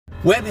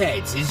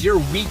Webheads, is your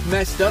week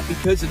messed up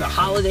because of the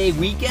holiday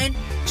weekend?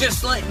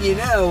 Just letting you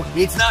know,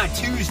 it's not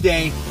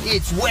Tuesday,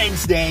 it's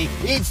Wednesday,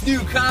 it's New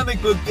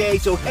Comic Book Day,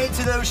 so head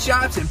to those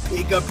shops and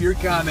pick up your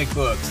comic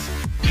books.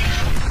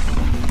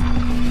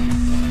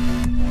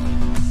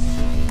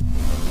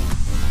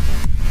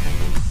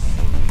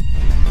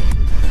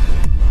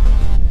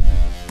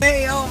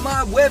 Hey, all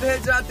my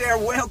webheads out there,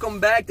 welcome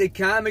back to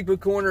Comic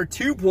Book Corner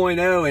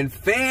 2.0. And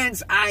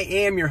fans, I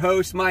am your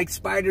host, Mike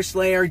Spider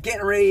Slayer,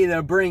 getting ready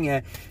to bring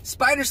a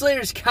Spider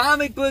Slayer's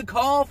comic book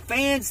haul.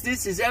 Fans,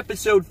 this is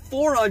episode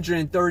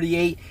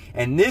 438,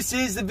 and this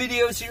is the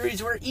video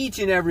series where each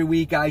and every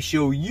week I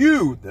show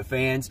you, the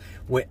fans,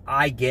 what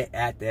I get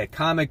at the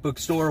comic book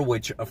store,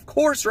 which, of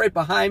course, right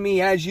behind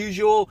me, as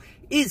usual,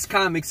 is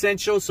Comic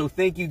Central. So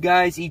thank you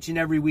guys each and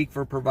every week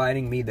for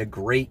providing me the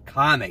great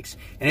comics.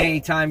 And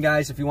anytime,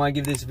 guys, if you want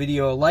to give this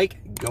video a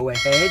like, go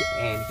ahead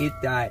and hit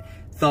that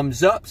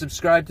thumbs up,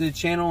 subscribe to the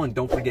channel, and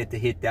don't forget to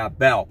hit that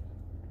bell.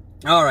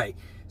 All right,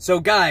 so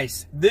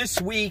guys, this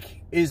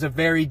week is a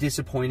very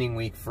disappointing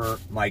week for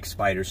Mike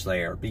Spider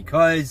Slayer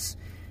because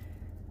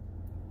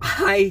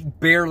I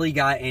barely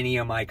got any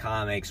of my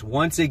comics.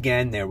 Once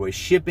again, there was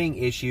shipping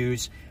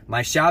issues.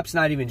 My shop's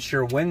not even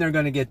sure when they're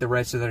going to get the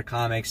rest of their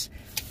comics.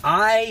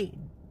 I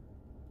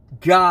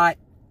got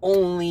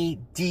only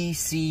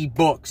DC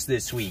books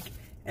this week,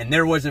 and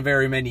there wasn't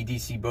very many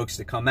DC books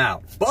to come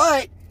out.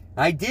 But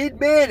I did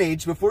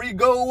manage, before you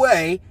go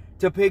away,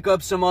 to pick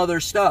up some other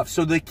stuff.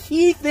 So the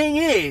key thing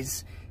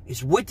is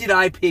what did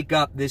I pick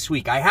up this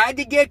week? I had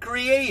to get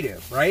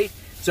creative, right?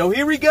 So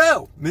here we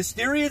go.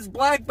 Mysterious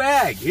Black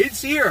Bag.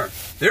 It's here.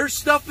 There's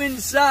stuff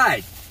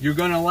inside. You're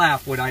going to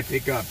laugh when I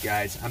pick up,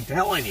 guys. I'm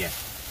telling you.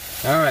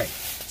 All right.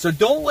 So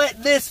don't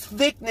let this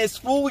thickness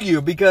fool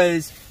you,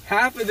 because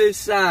half of this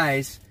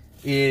size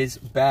is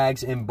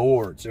bags and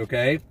boards,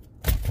 okay?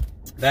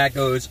 That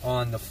goes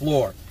on the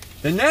floor.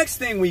 The next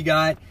thing we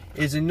got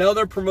is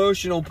another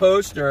promotional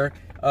poster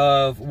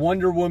of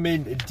Wonder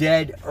Woman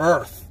Dead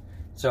Earth.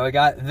 So I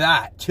got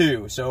that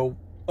too. So,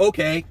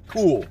 okay,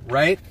 cool,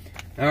 right?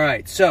 All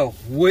right, so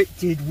what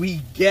did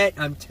we get?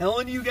 I'm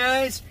telling you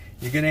guys,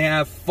 you're going to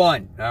have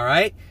fun, all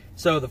right?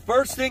 So the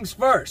first things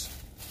first.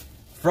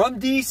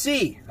 From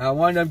DC, I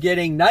wound up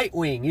getting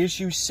Nightwing,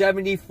 issue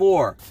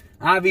 74.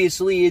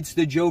 Obviously, it's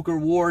the Joker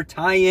War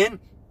tie-in,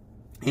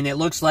 and it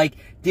looks like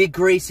Dick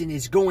Grayson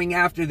is going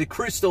after the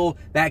crystal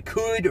that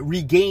could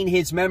regain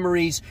his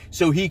memories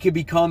so he could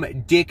become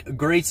Dick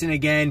Grayson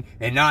again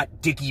and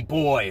not Dickie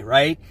Boy,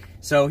 right?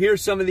 So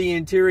here's some of the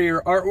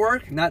interior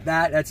artwork. Not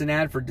that, that's an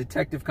ad for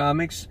Detective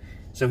Comics.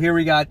 So here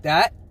we got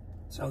that.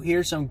 So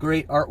here's some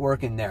great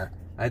artwork in there.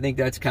 I think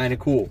that's kind of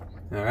cool.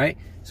 All right,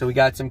 so we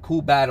got some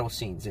cool battle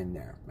scenes in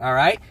there. All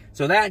right,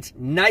 so that's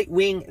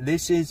Nightwing.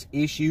 This is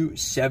issue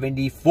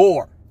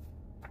 74.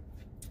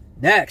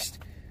 Next,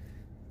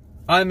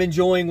 I'm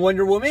enjoying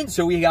Wonder Woman.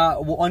 So we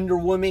got Wonder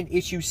Woman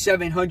issue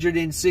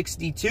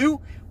 762.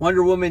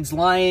 Wonder Woman's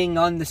lying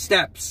on the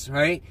steps,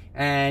 right?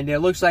 And it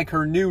looks like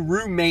her new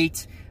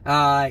roommate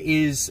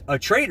is a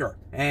traitor,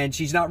 and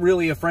she's not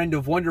really a friend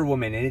of Wonder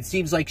Woman. And it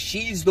seems like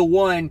she's the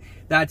one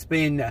that's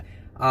been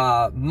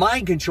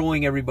mind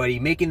controlling everybody,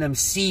 making them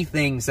see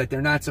things that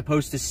they're not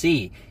supposed to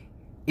see.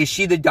 Is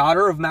she the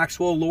daughter of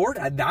Maxwell Lord?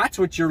 That's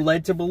what you're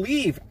led to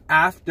believe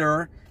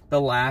after the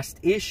last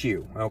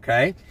issue,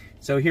 okay?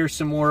 So here's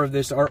some more of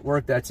this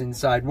artwork that's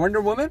inside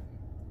Wonder Woman.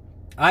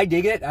 I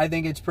dig it. I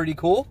think it's pretty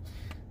cool.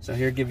 So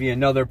here, give you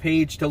another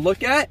page to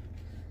look at.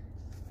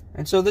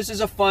 And so this is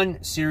a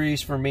fun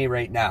series for me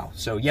right now.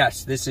 So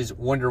yes, this is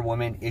Wonder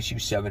Woman issue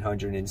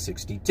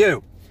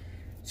 762.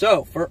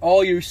 So, for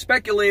all you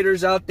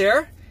speculators out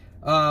there,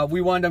 we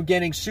wound up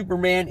getting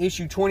Superman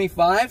issue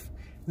 25.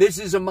 This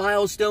is a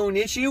milestone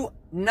issue.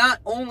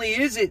 Not only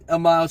is it a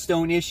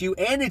milestone issue,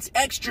 and it's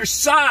extra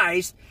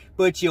sized,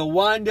 but you'll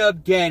wind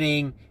up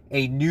getting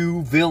a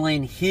new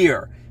villain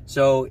here.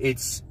 So,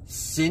 it's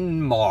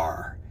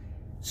Sinmar.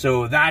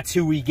 So, that's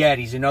who we get.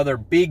 He's another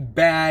big,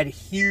 bad,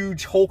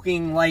 huge,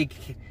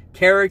 hulking-like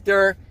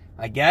character,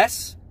 I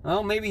guess.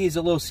 Well, maybe he's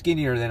a little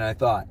skinnier than I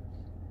thought.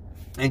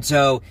 And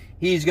so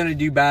he's going to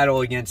do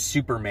battle against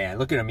Superman.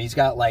 Look at him. He's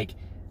got like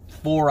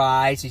 4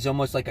 eyes. He's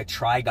almost like a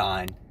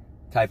Trigon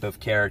type of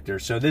character.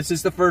 So this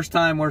is the first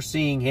time we're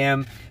seeing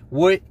him.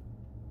 What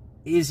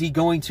is he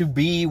going to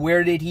be?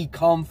 Where did he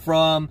come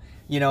from?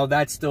 You know,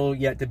 that's still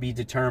yet to be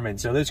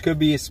determined. So this could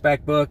be a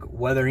spec book.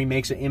 Whether he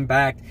makes an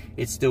impact,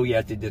 it's still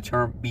yet to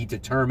be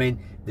determined.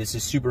 This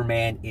is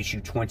Superman issue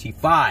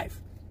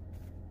 25.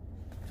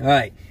 All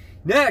right.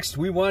 Next,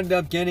 we wound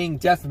up getting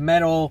Death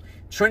Metal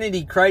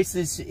Trinity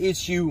Crisis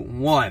issue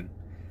 1.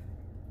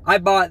 I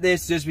bought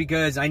this just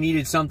because I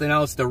needed something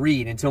else to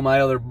read until my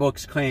other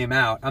books came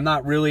out. I'm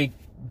not really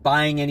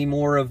buying any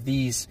more of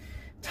these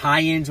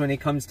tie-ins when it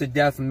comes to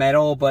Death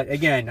Metal, but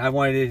again, I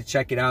wanted to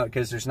check it out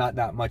because there's not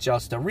that much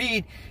else to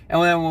read,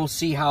 and then we'll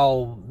see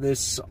how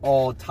this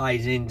all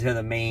ties into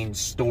the main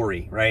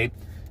story, right?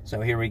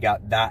 So here we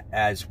got that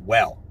as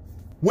well.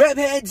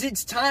 Webheads,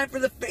 it's time for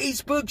the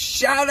Facebook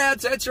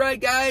shout-outs. That's right,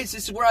 guys.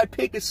 This is where I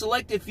pick a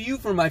selected few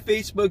from my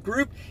Facebook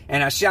group,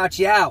 and I shout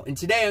you out. And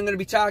today I'm going to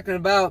be talking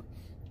about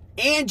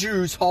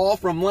Andrew's haul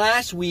from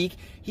last week.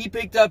 He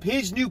picked up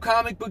his new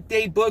Comic Book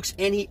Day books,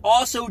 and he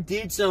also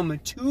did some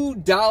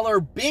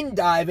 $2 bin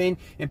diving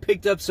and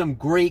picked up some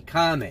great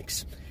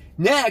comics.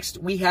 Next,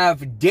 we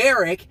have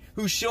Derek,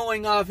 who's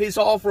showing off his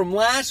haul from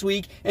last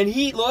week, and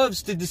he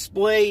loves to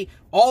display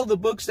all the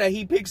books that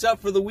he picks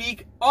up for the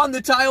week on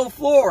the tile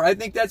floor. I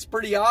think that's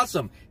pretty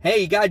awesome.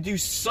 Hey, you got to do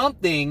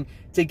something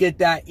to get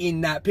that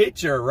in that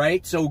picture,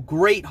 right? So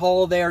great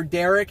haul there,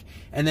 Derek.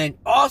 And then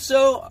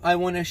also, I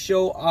want to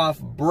show off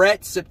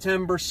Brett's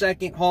September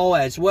 2nd haul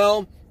as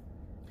well.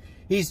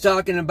 He's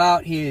talking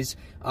about his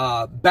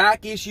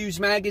Back Issues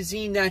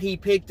magazine that he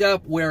picked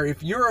up, where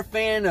if you're a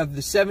fan of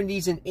the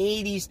 70s and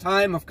 80s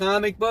time of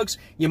comic books,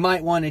 you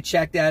might want to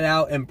check that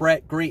out. And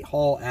Brett, great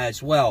haul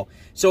as well.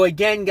 So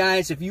again,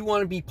 guys, if you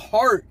want to be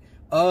part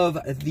of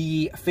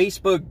the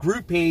Facebook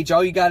group page,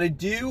 all you got to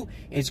do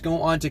is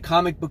go on to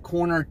Comic Book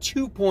Corner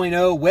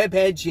 2.0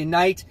 Webheads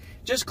Unite.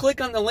 Just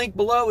click on the link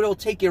below. It'll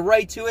take you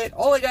right to it.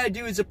 All I got to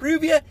do is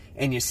approve you,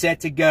 and you're set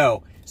to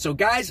go. So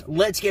guys,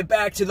 let's get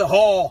back to the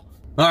haul.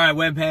 All right,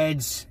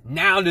 webheads,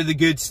 now to the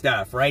good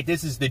stuff, right?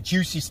 This is the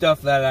juicy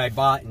stuff that I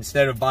bought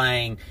instead of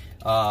buying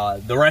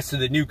the rest of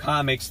the new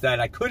comics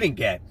that I couldn't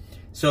get.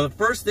 So the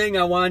first thing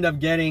I wound up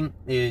getting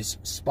is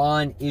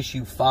Spawn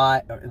issue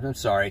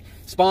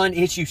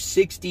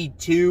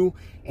 62.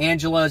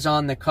 Angela's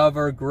on the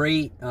cover.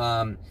 Great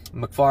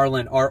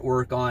McFarlane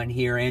artwork on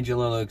here.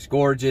 Angela looks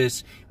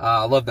gorgeous.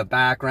 I love the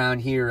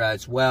background here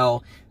as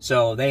well.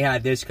 So they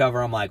had this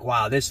cover. I'm like,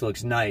 wow, this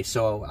looks nice.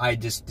 So I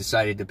just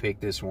decided to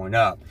pick this one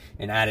up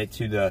and add it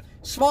to the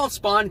small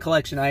Spawn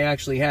collection I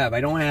actually have.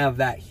 I don't have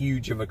that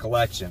huge of a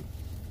collection.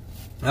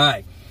 All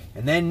right.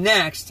 And then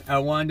next, I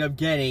wound up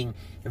getting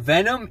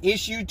Venom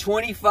issue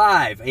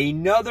 25.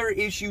 Another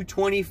issue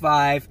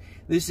 25.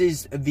 This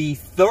is the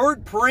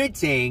third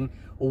printing,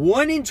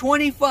 1 in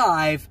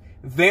 25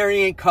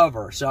 variant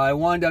cover. So I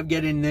wound up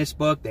getting this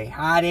book. They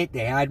had it.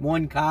 They had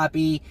one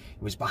copy. It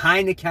was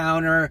behind the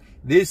counter.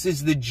 This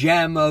is the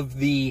gem of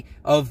the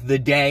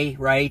day,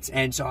 right?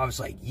 And so I was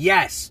like,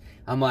 yes.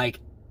 I'm like,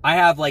 I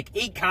have like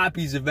 8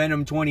 copies of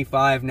Venom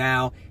 25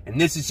 now,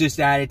 and this is just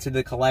added to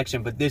the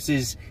collection. But this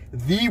is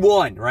the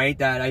one, right,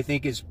 that I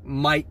think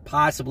might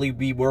possibly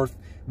be worth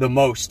the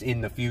most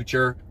in the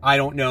future. I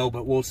don't know,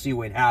 but we'll see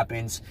what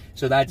happens.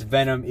 So that's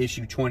Venom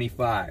issue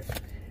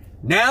 25.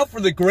 Now for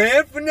the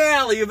grand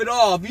finale of it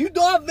all. If you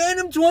thought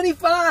Venom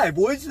 25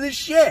 was the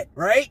shit,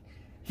 right?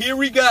 Here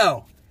we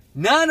go.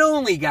 Not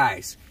only,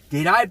 guys,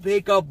 did I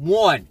pick up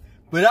one,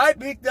 but I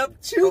picked up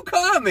 2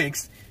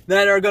 comics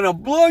that are going to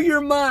blow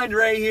your mind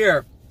right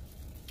here.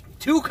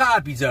 2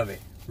 copies of it.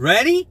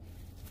 Ready?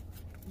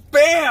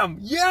 Bam!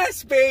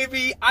 Yes,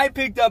 baby! I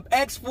picked up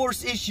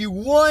X-Force issue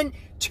 1,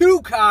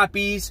 2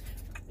 copies.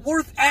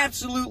 Worth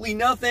absolutely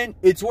nothing.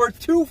 It's worth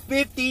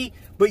 $2.50.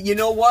 But you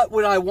know what?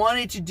 What I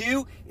wanted to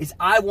do is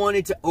I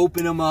wanted to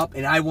open them up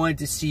and I wanted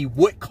to see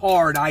what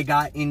card I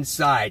got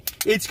inside.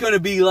 It's going to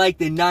be like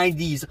the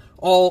 90s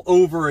all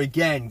over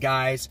again,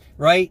 guys.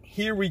 Right?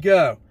 Here we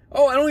go.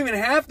 Oh, I don't even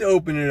have to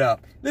open it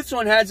up. This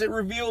one has it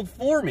revealed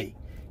for me.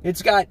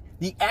 It's got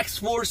the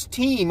X-Force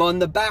team on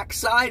the back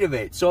side of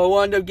it. So I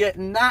wound up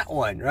getting that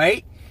one,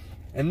 right?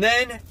 And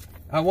then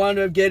I wound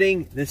up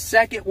getting the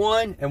second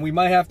one, and we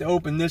might have to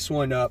open this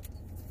one up.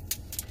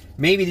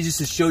 Maybe just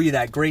to show you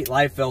that great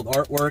Liefeld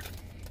artwork.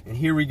 And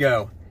here we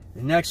go.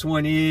 The next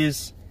one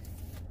is...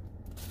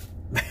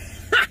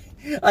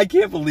 I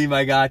can't believe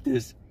I got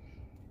this.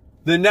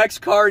 The next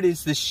card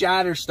is the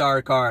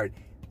Shatterstar card.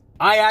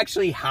 I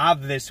actually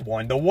have this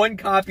one. The one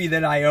copy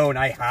that I own,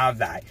 I have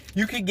that.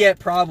 You could get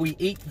probably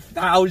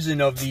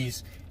 8,000 of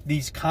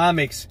these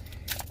comics,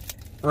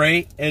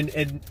 right?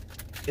 And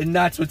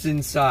that's what's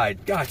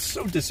inside. God, it's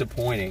so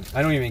disappointing.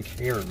 I don't even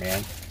care,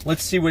 man.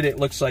 Let's see what it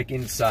looks like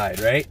inside,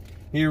 right?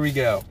 Here we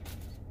go.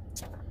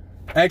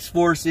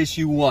 X-Force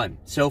issue 1.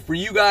 So for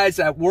you guys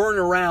that weren't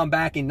around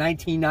back in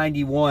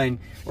 1991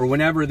 or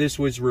whenever this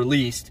was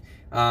released,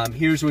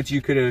 here's what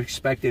you could have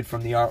expected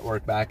from the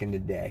artwork back in the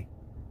day.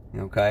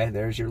 Okay,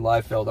 there's your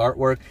Liefeld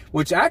artwork,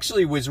 which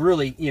actually was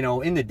really, you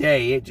know, in the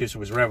day, it just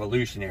was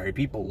revolutionary.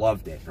 People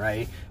loved it,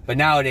 right? But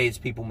nowadays,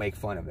 people make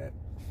fun of it.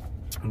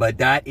 But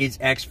that is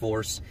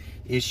X-Force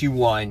issue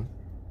 1,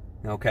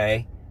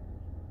 okay?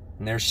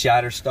 And there's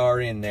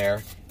Shatterstar in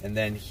there. And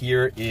then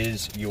here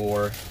is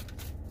your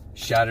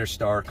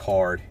Shatterstar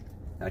card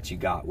that you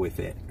got with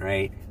it,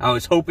 right? I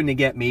was hoping to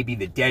get maybe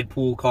the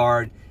Deadpool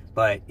card,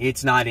 but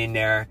it's not in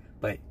there.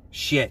 But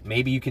shit,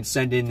 maybe you can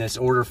send in this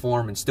order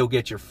form and still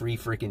get your free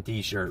freaking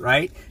t-shirt,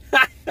 right?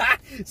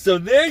 So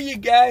there you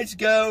guys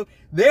go.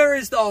 There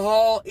is the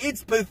haul.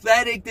 It's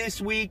pathetic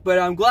this week, but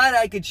I'm glad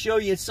I could show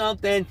you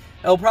something.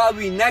 It'll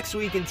probably be next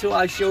week until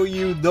I show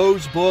you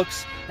those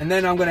books, and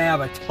then I'm going to have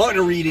a ton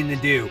of reading to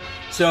do.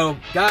 So,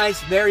 guys,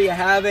 there you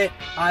have it.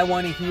 I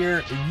want to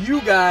hear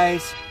you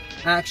guys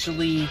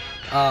actually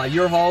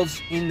your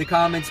hauls in the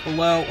comments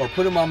below, or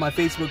put them on my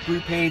Facebook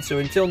group page. So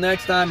until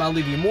next time, I'll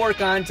leave you more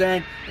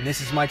content. And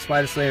this is Mike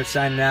Spider Slayer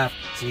signing off.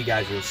 See you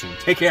guys real soon.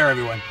 Take care,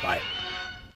 everyone. Bye.